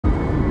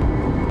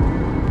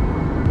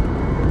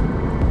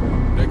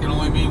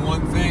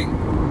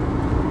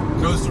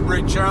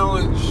Brake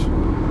Challenge.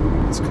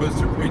 It's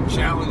Coaster Brake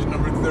Challenge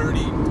number 30.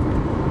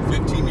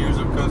 15 years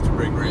of coaster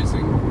brake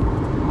racing.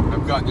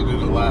 I've gotten to do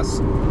the last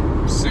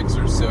 6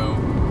 or so,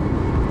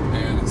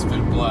 and it's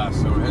been a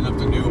blast. So we're heading up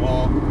to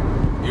Newhall.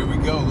 Here we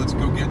go. Let's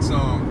go get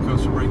some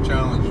Coaster Brake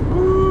Challenge.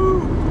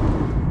 Woo!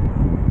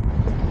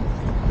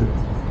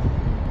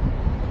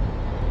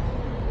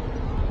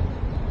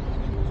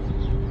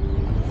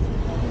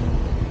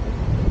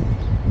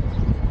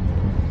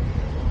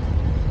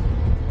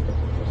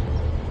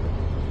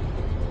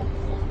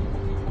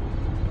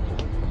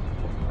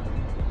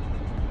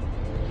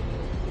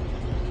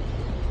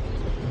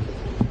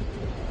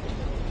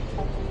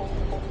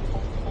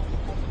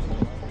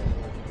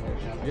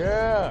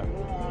 Yeah.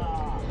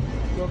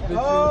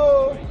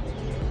 Oh.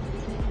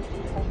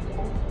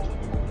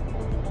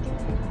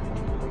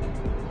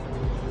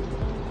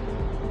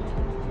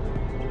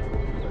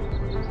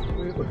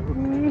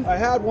 I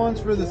had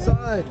ones for the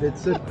side that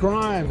said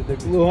crime, that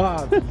blew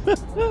off.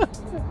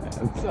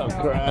 What's up,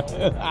 crime?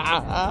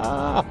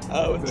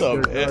 What's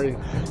up, man?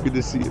 Good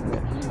to see you,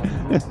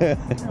 man.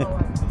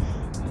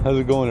 How's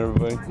it going,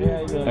 everybody?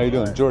 Yeah, how you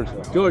doing? George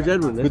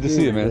Edwin. Good to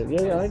see you, man.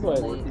 Yeah,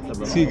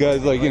 likewise. See you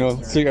guys like, you know,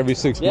 every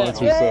 6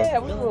 months or so.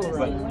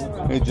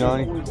 Yeah, Hey,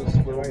 Johnny.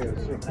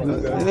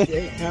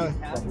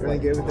 Really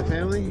good with the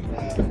family?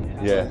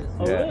 Yeah.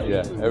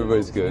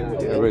 Everybody's good.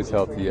 Everybody's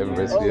healthy.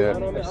 Everybody's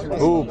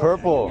Ooh,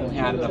 purple.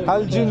 How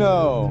did you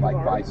know?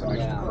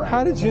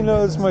 How did you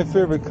know it's my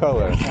favorite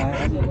color?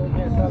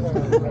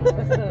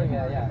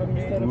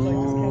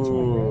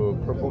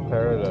 Ooh, purple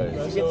paradise.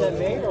 Did you get that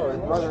made or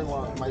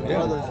brother-in-law? My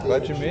brother's.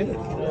 Glad you made it.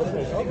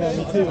 Yeah,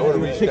 me too. I would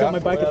have reached out. My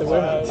bike at the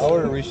warehouse. I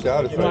would have reached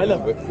out if I did,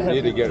 but you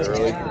need to get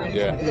early.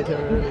 Yeah.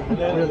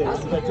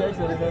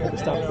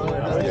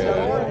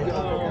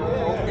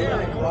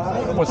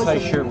 What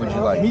size shirt would you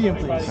like? Medium,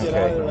 please.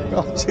 Okay.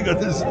 Oh, check out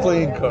this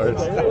playing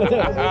cards.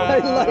 I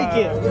like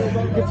it.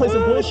 You can play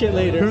some bullshit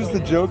later. Who's the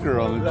Joker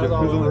on the Joker?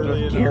 Who's on the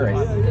Joker? Garrett.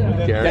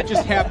 Garrett. That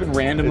just happened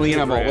randomly,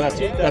 and I'm like, well,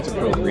 that's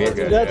appropriate.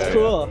 That's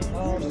cool.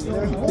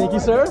 Thank you,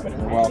 sir.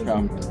 You're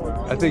welcome.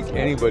 I think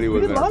anybody We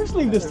would did have long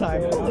sleeve this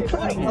time. Holy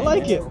crap, I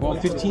like it. Well,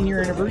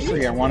 15-year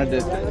anniversary. I wanted to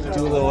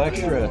do a little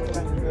extra.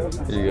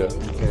 There you go.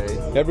 Okay.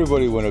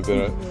 Everybody would have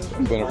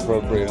been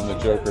appropriate on the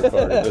Joker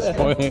card at this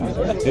point.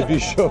 If you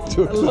show up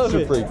to a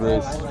coaster brake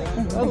race,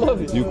 I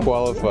love it. you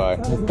qualify.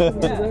 Dingo,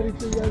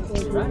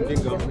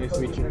 nice to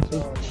meet you.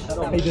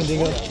 How you doing,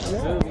 Dingo?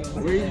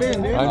 Where you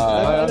been, dude?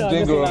 I'm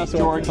Dingo.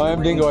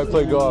 I'm Dingo. I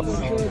play golf.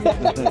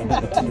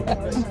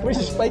 Where's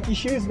your spiky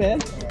shoes, man?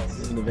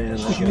 In the van.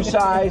 Shoe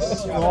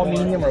size, small,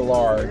 medium, or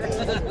large?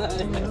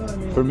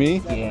 For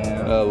me?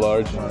 Yeah.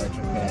 Large.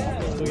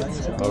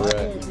 All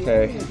right.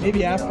 Okay.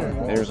 Maybe after.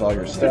 There's all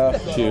your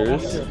stuff.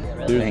 Cheers.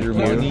 Here's Thank your you.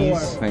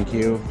 monies. Thank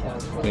you.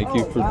 Thank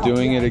you for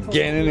doing it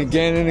again and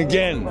again and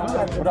again.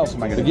 What else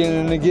am I gonna Again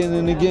and again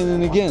and again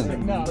and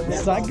again. The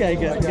side guy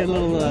got a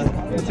little,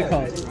 what's it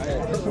called?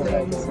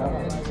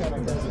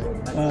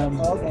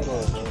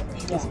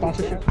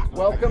 Sponsorship.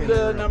 Welcome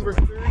to number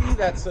 30.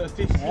 That's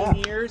 15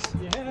 years.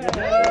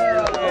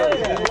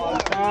 Yeah. Long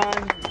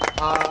time.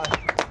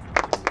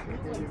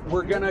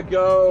 We're gonna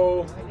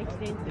go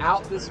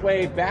out this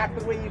way, back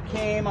the way you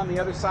came. On the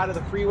other side of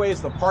the freeway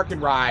is the park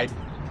and ride.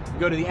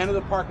 Go to the end of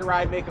the park and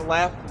ride, make a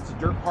left. It's a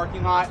dirt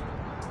parking lot.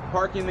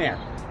 Park in there.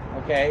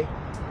 Okay.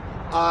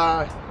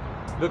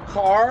 The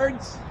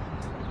cards.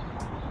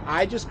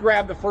 I just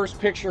grabbed the first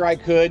picture I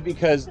could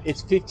because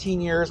it's 15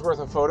 years worth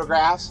of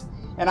photographs.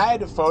 And I had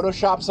to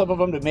Photoshop some of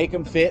them to make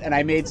them fit, and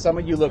I made some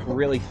of you look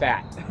really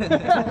fat.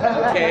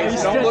 Okay,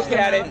 so don't look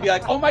at it and be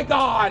like, oh my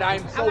God,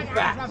 I'm so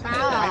fat.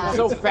 I'm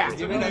so fat.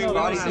 You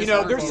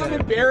know, there's some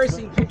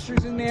embarrassing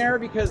pictures in there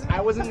because I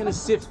wasn't going to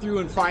sift through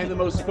and find the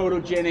most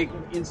photogenic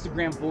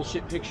Instagram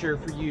bullshit picture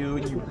for you,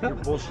 and you're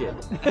bullshit.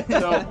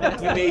 So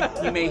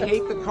you may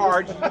hate the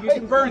cards. You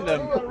can burn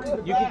them.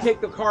 You can take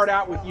the card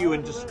out with you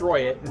and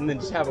destroy it, and then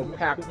just have a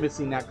pack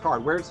missing that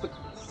card. Where's the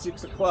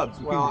 6 of clubs?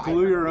 Well,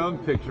 glue your own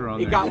picture on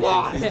there. It got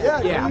lost.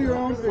 Yeah. Glue your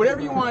own picture.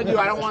 Whatever you want to do.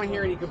 I don't want to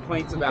hear any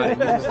complaints about it.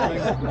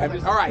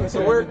 All right.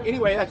 So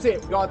anyway, that's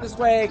it. We go out this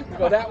way, we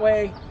go that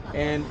way,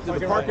 and to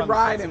the park and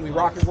ride, and we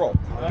rock and roll.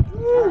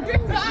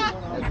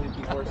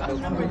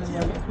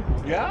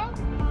 Yeah.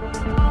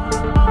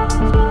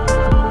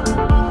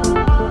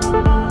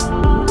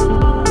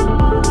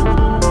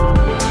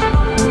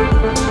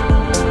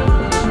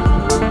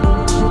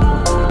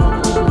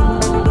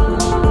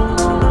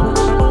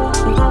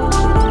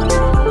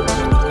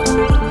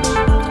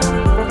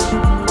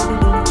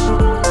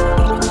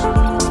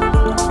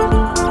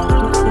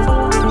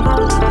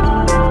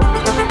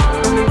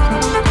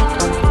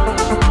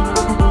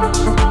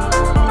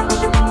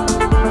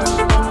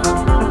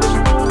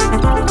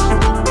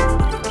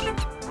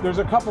 There's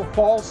a couple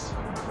false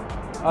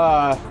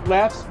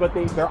lefts, but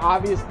they're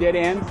obvious dead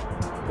ends.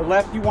 The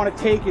left you want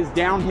to take is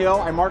downhill.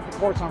 I marked the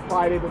course on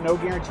Friday, but no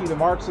guarantee the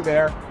marks are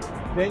there.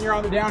 Then you're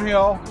on the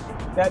downhill.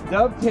 That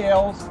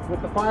dovetails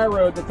with the fire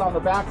road that's on the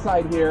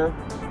backside here.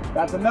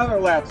 That's another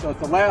left, so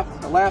it's a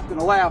left,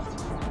 and a left.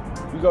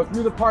 You go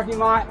through the parking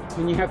lot,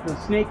 and you have to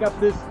snake up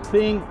this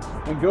thing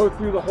and go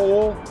through the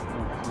hole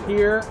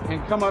here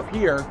and come up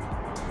here.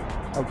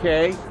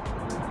 Okay?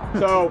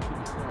 So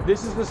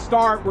this is the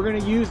start. We're going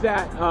to use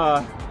that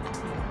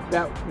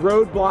that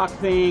roadblock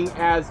thing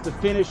as the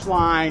finish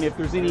line if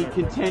there's any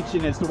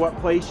contention as to what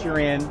place you're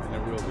in.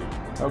 There will be.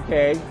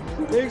 Okay?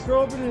 Thanks for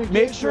opening the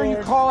Make sure you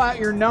call out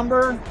your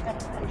number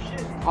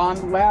on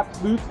the lap.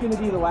 Luke's going to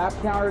be the lap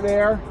counter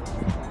there.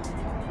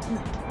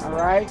 All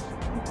right?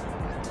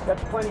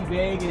 That's plenty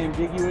vague and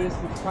ambiguous.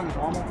 It's kind of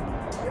normal.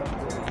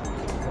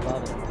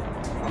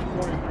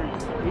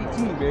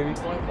 18, baby.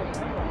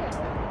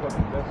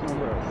 Best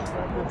number.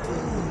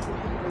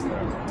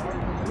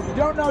 If you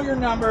don't know your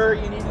number,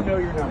 you need to know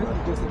your number.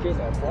 Just in case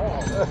I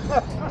fall.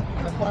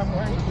 That's why I'm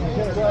wearing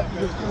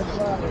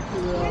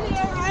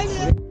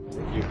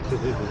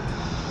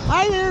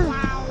Hi there.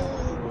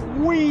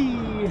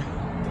 Wee.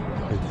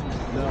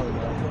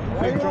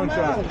 Big drone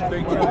shot.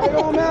 Big drone It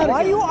don't matter.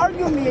 Why are you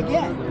arguing me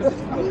again?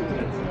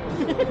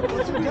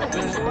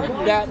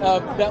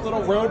 That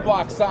little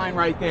roadblock sign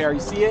right there. You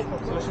see it?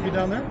 So it should be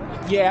down there?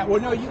 Yeah.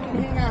 Well, no, you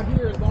can hang out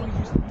here as long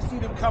as you see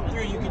them come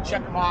through. You can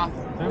check them off.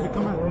 Time to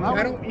come out.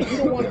 I don't. You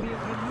don't want to be.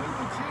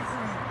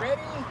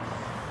 Ready?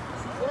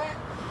 Set.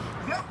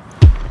 Go.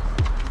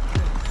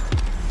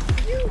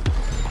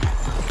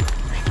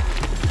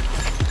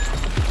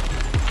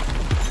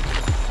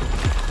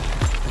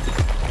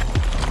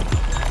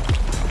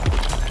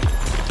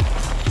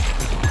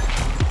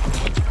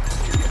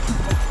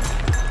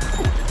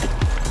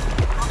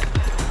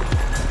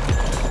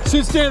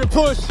 Sit, stand, and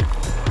push.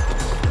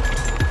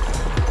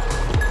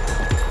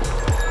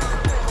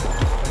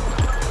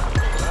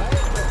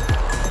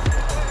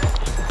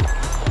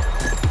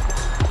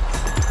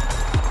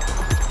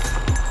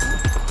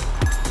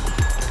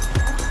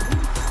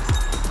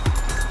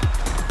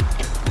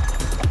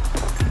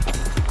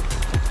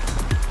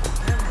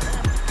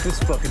 This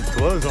fucking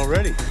blows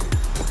already.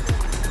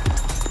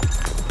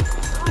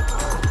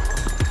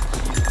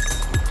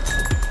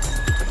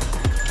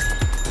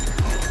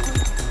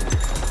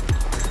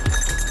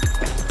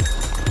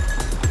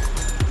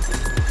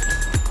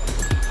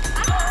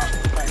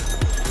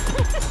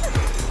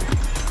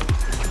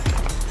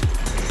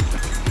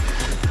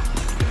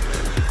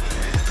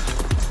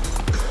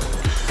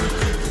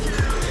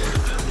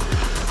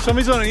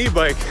 Somebody's on an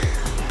e-bike.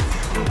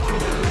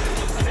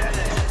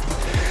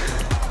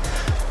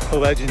 A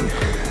legend.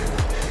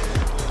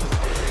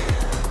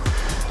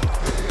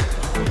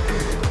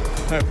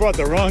 I brought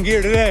the wrong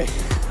gear today.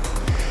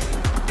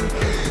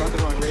 Brought the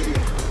wrong radio.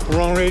 The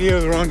wrong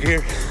radio, the wrong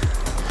gear.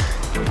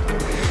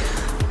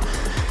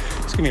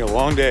 It's gonna be a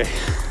long day.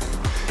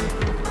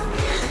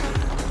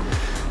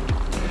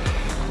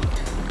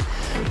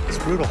 It's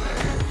brutal.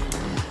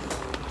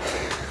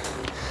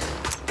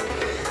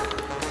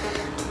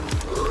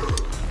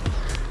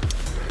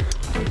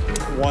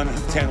 One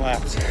of 10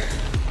 laps.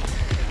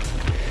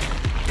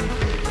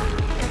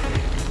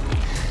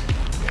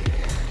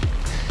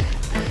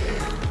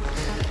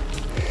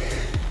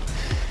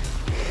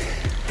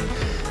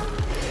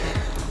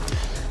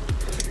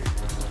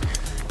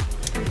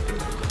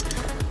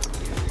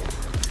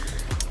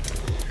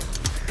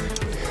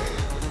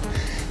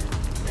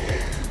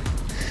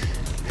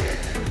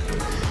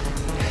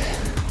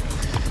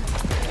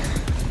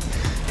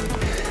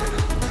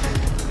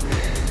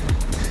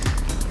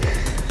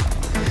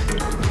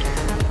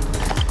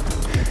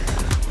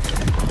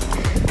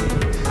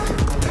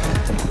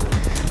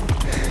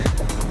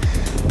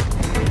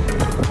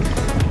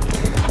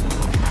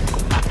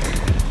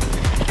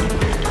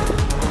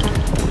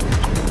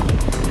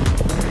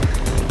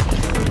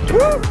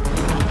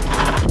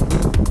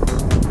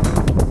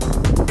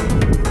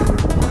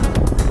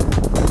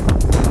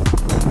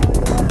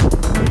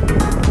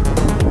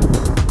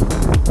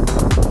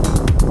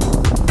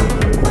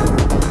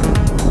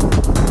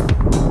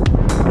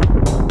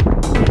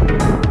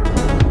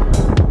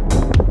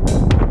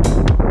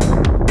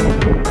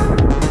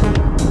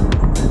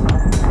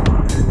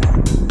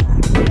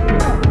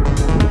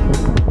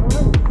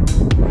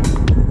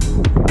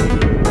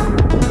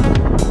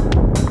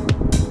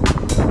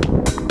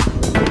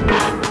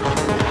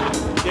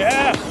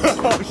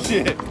 Oh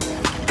shit.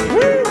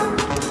 Woo!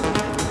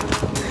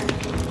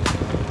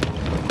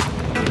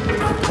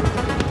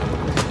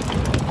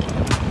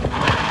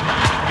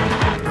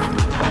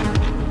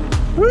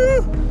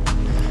 Woo!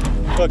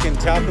 Fucking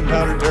talcum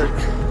powder dirt.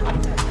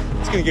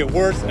 It's gonna get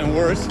worse and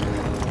worse.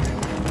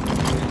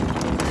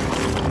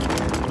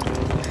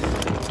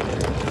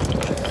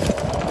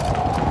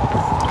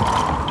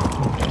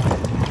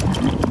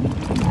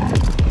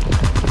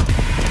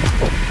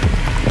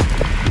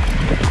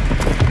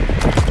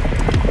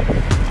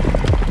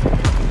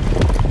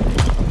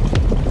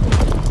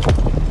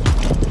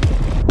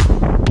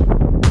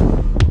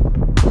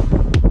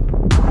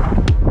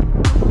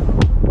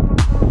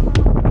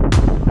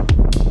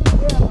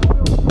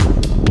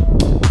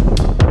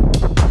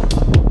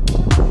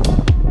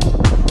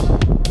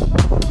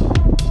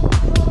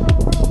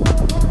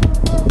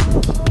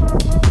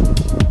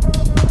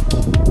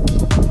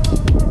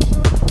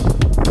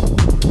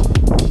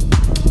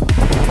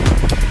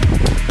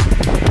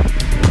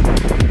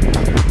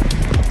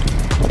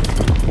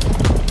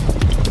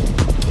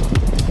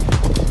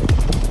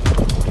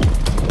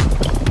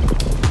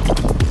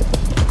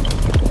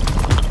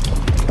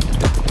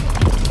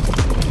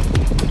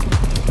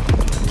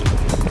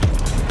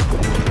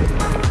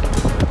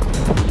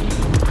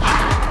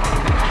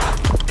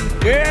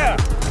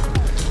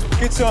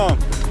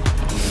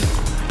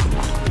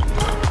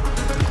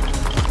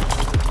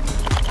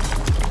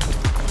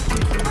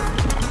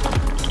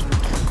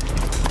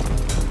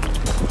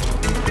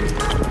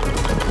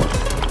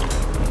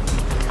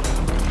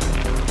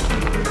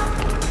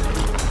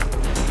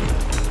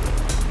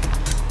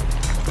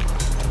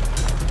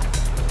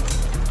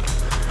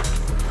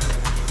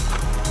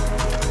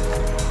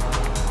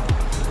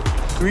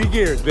 3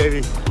 gears,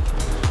 baby.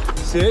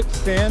 Sit,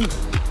 stand,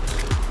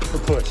 or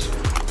push.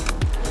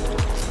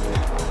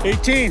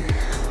 18.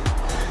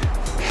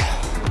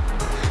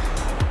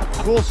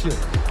 Bullshit.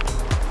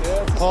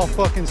 All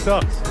fucking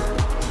sucks.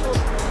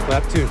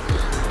 Lap 2.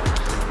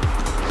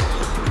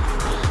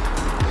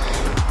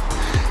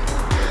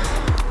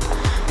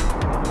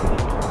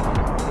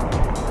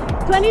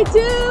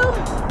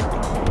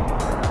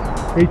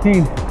 $22.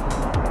 18.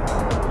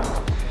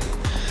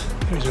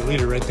 There's your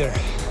leader right there.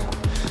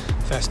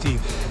 Fast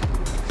Steve.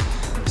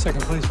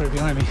 Second place right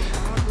behind me.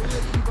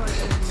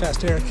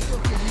 Fast Eric.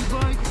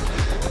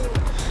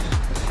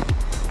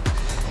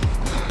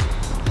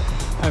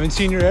 Haven't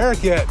seen your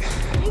Eric yet.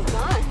 He's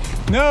gone.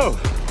 No.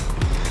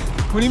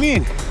 What do you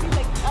mean? He's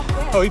like up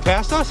there. Oh, he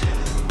passed us?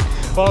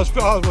 Well,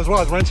 I was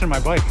wrenching my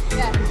bike.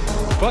 Yeah.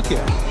 Fuck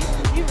yeah.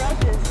 You rode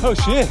this. Oh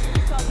shit.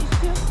 So these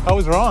two. I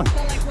was wrong. So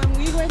like when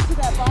we went to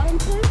that bottom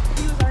turn,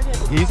 he was already at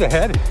the He's top.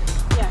 ahead.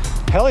 Yeah.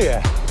 Hell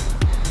yeah.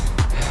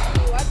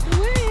 Watch the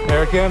wind.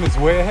 Eric M is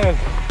way ahead.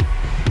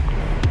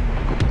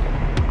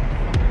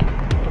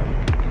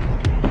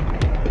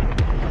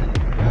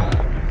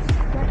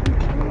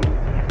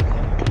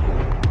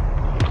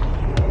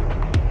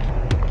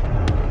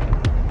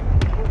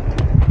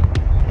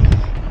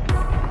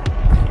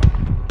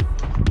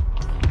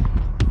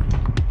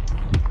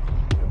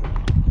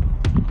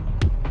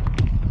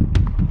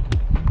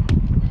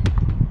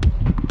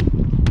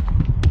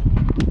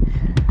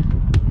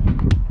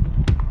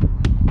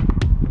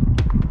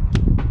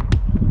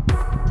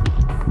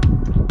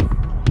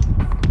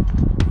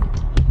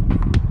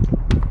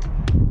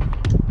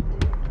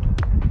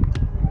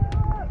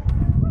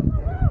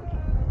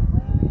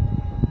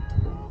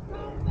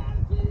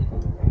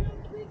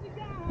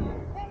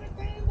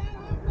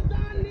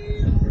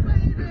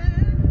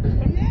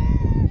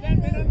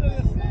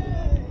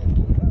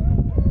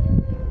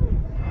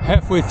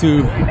 Halfway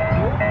through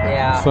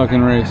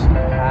fucking race.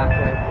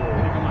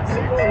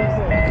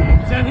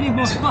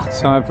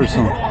 Time for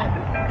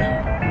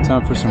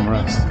some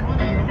rest.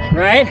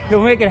 Right?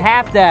 You'll make it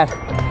half that.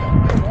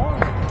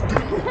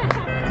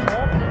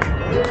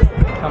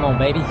 Come on,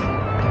 baby.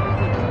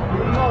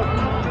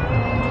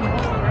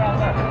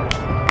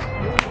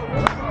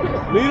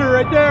 Leader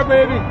right there,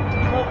 baby.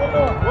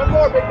 One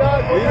more, big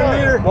dog.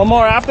 Leader. One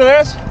more after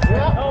this?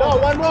 Yeah. No,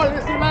 one more.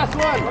 This is the last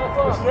one.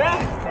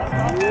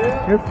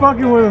 You're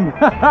fucking with him.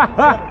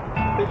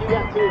 I think you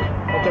got 2.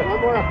 Okay,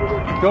 one more after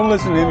this. Don't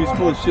listen to him, he's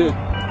full of shit.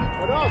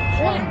 Hold on.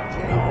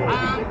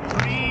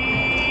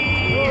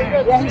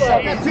 Yeah, he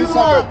said Got 2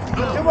 more.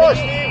 2 more,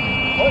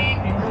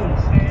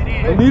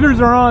 Steve. The leaders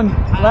are on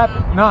lap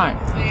 9.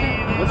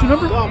 What's your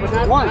number? No, but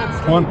that's 1.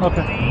 that's 1,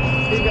 okay.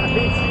 He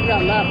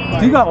got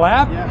left. You got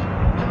lap? Yeah.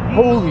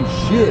 Holy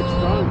shit.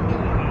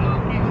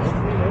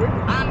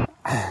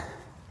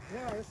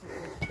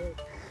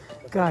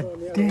 God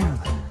damn.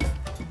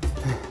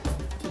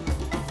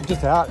 I'm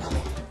just out.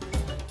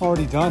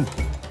 Already done.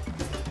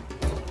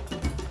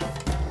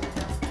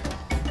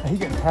 I hate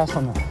getting past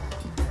on the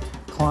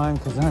climb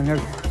because then I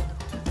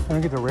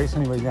don't get to race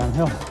anybody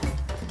downhill.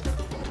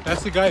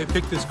 That's the guy who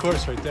picked this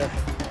course right there.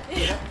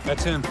 Yeah.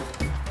 That's him.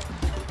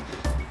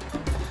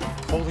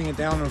 Holding it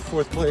down in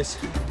 4th place.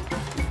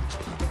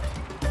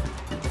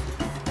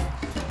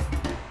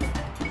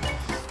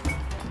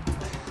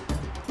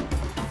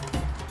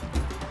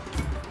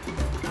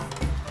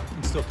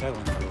 I'm still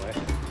pedaling, by the way.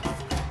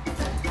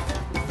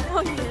 No,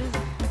 he is.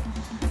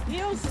 He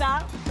don't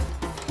stop.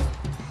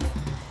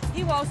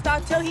 He won't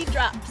stop till he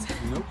drops.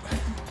 Nope.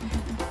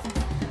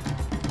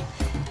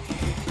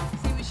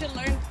 See, we should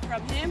learn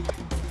from him.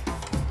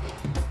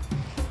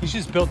 He's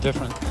just built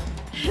different.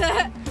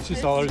 It's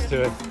just all there is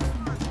to it.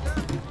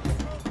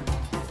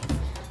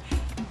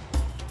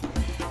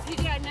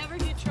 DJ, I never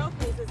get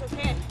trophies. It's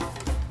okay.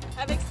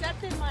 I've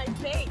accepted my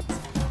fate.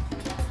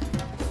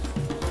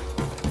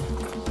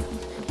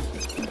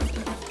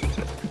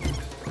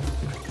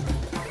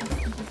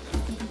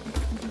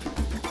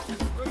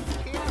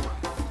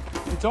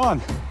 It's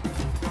on.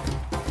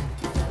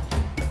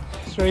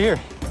 It's right here.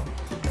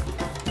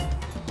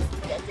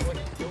 That's what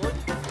he's doing?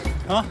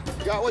 Huh?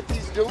 You got what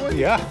he's doing?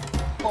 Yeah.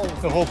 Oh,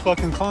 The whole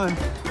fucking climb.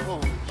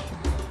 oh.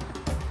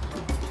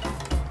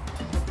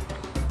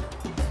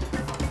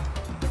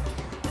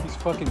 He's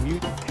fucking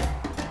mute.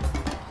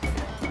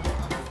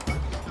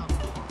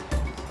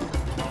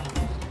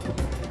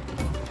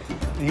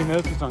 And he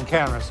knows it's on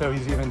camera, so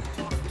he's even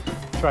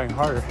trying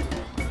harder.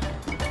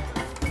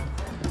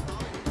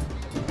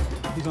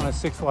 He's on his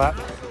 6th lap.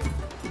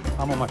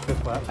 I'm on my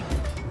 5th lap.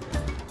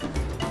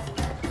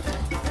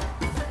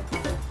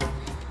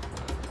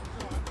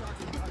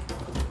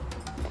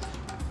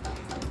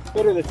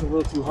 Better that's a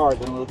little too hard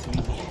than a little too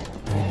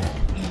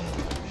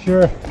easy.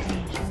 Sure.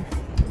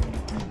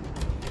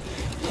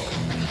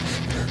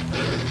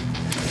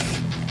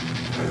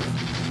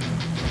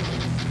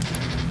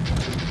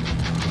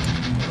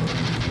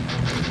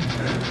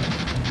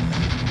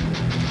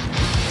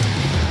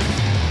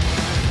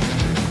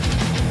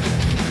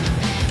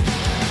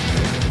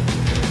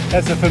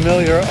 That's a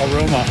familiar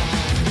aroma.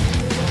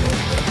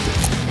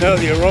 No,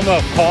 the aroma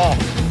of Paul.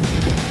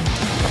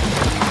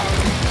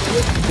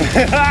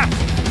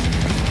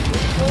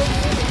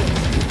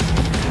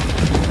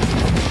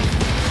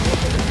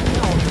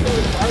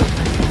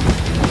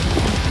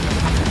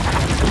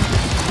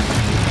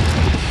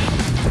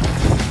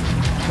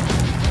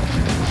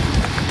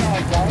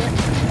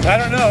 I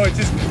don't know, it's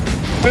just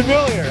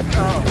familiar.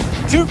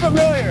 Oh. Too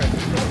familiar.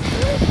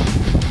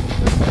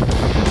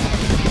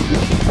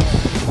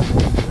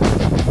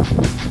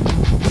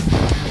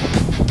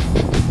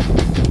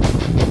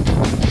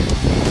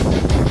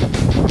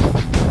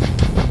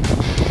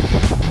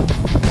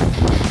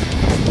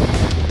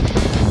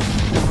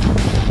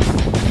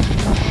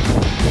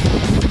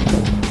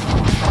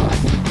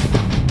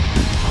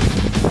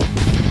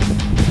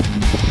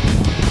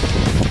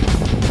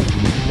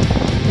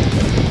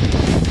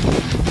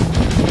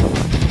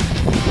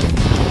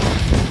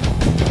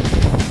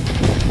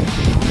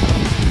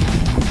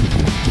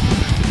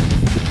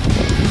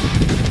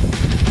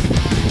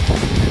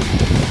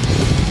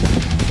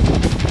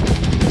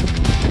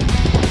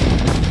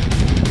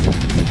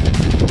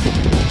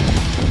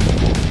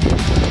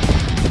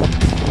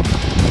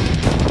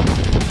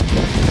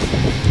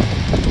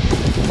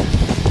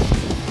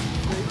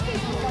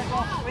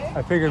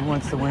 I figured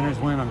once the winners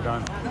win, I'm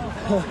done.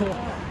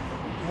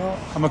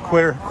 I'm a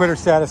quitter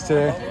status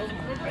today.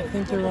 I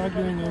think they're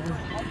arguing over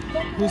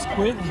who's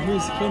quit and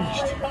who's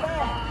finished.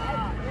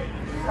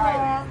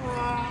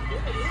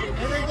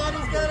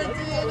 Everybody's got a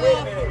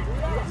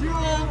DNF. Do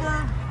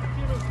over.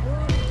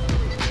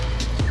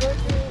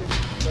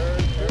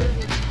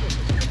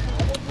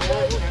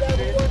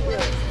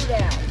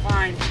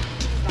 Fine.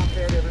 It's not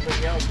fair to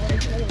everybody else.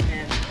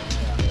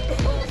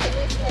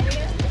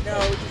 No,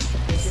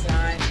 just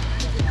 9.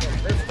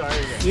 Let's start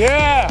again.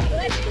 Yeah!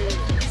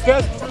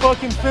 Best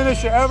fucking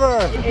finish ever!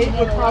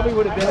 It probably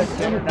would have been a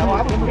 10. No,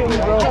 I was kidding,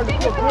 bro.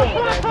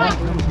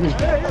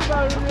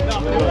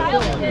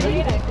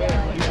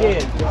 You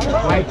did.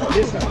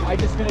 I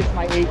just finished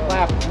my 8th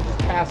lap. You just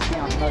passed me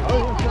on.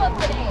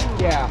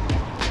 Yeah.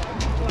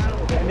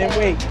 And then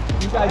wait,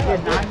 you guys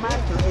did 9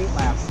 laps or 8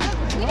 laps?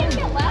 We didn't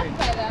get lapped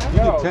by them. You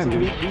did 10,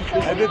 dude.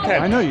 I did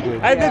 10. I know you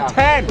did. I did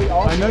 10.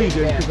 I know you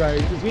did because I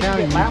was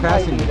counting you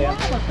passing me.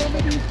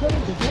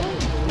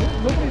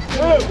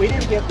 We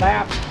didn't get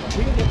lapped.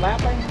 We didn't get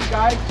lapped by you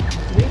guys.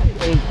 We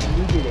did 8.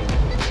 You did 8.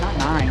 Not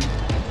 9.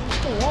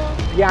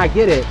 Yeah, I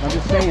get it. I'm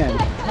just saying.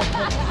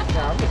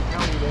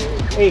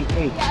 8.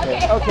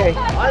 Okay.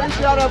 I just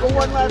got up a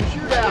one-lap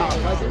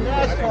shootout like in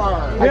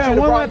NASCAR. Yeah,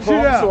 one lap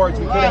shootout. Swords.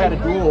 We could have had a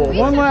duel.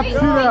 One lap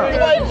shootout.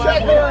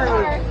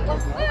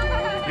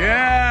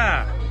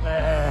 Yeah.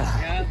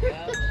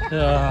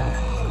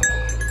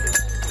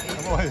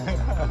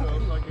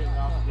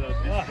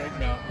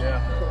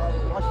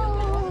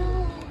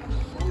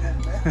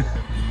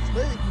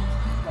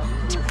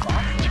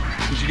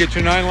 Did you get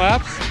your 9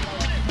 laps?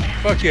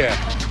 Fuck yeah.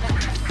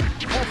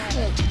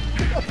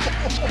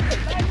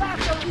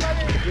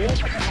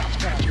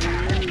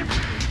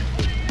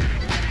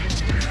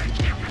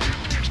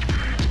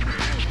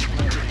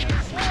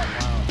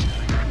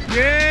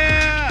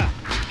 Yeah!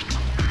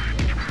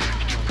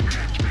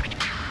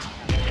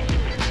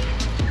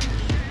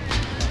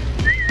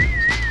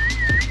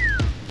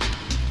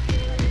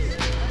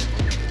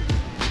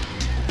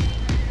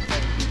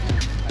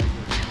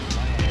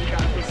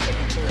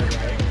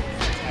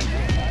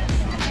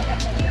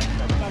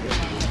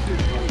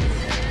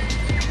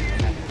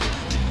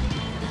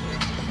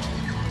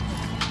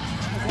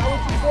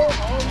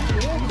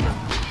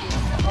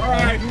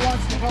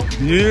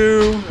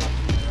 You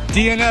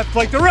DNF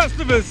like the rest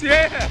of us,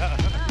 yeah!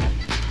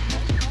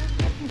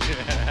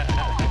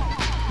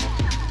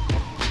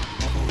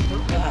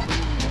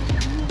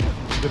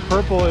 The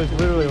purple is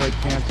literally like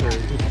cancer.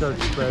 It just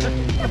starts spreading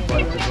and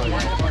bites it like...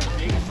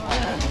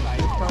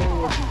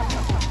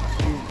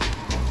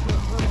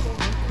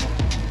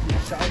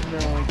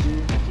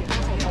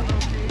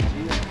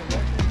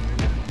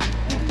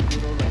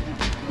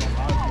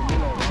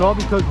 It's all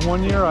because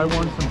one year I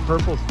won some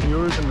purple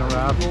skewers in the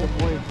raffle.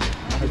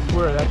 I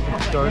swear that's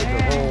what started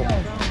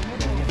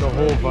the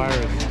whole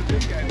virus.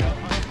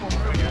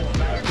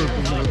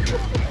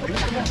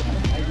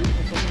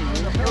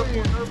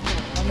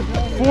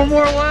 4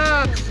 more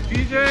laps,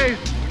 PJ.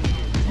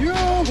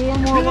 4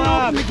 more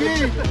laps.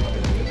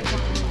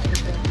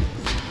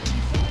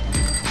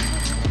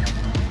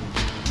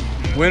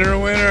 Winner,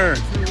 winner.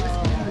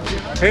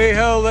 Hey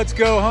ho, let's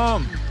go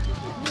home.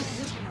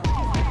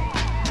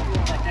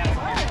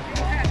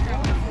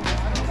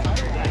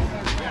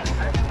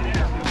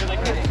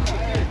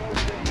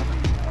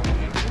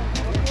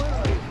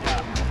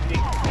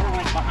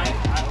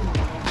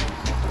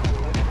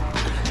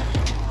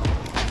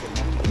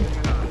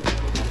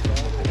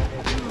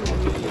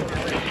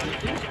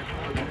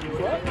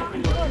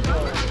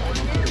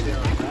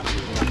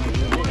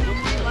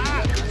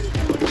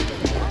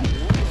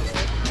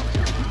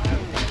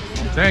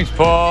 Thanks,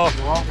 Paul.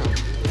 You're welcome.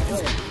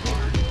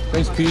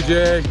 Thanks,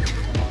 PJ.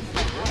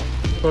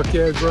 Fuck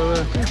yeah,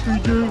 brother. Thanks,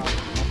 PJ.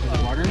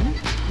 Water in it?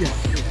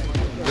 Yes.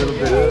 A little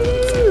bit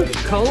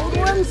of cold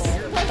ones?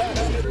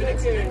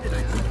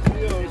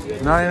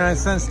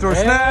 99-cent store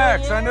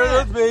snacks. yeah. I know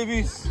those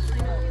babies.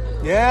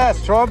 Yeah,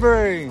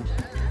 strawberry.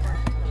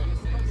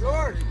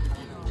 George!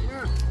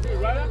 Dude,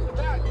 right off the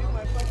bat, dude,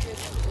 my fucking...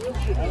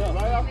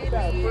 Right off the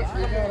bat, first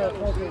we got a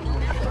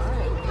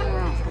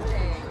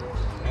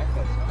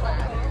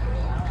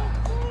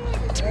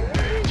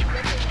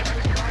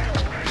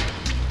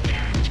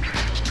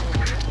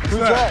Who's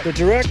that? The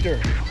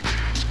director.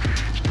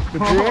 The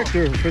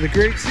director for the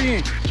great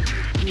scene.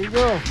 Here you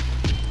go.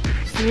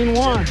 Scene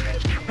 1. Sick.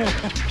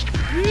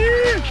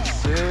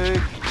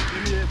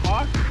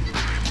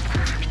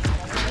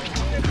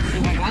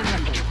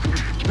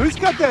 Who's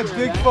got that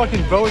big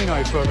fucking Bowie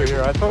knife over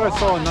here? I thought I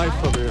saw a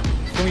knife over here.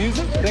 Can we use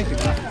it? Thank you.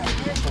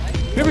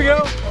 Here we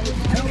go.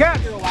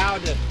 Cat. You're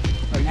allowed to.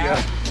 Oh,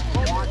 yeah.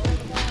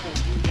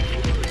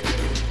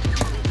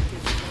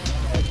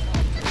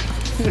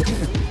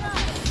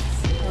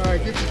 All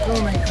right, get the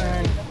filming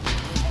thing.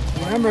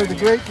 Remember, the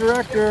great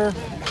director.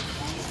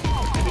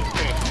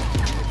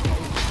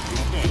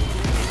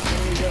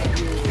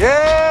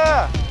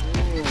 Yeah!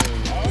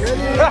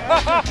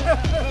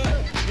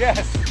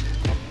 Yes.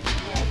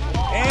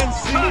 And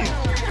seed.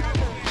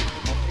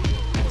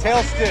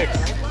 Tail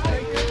sticks.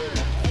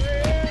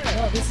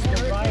 No, this is the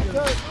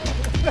writer.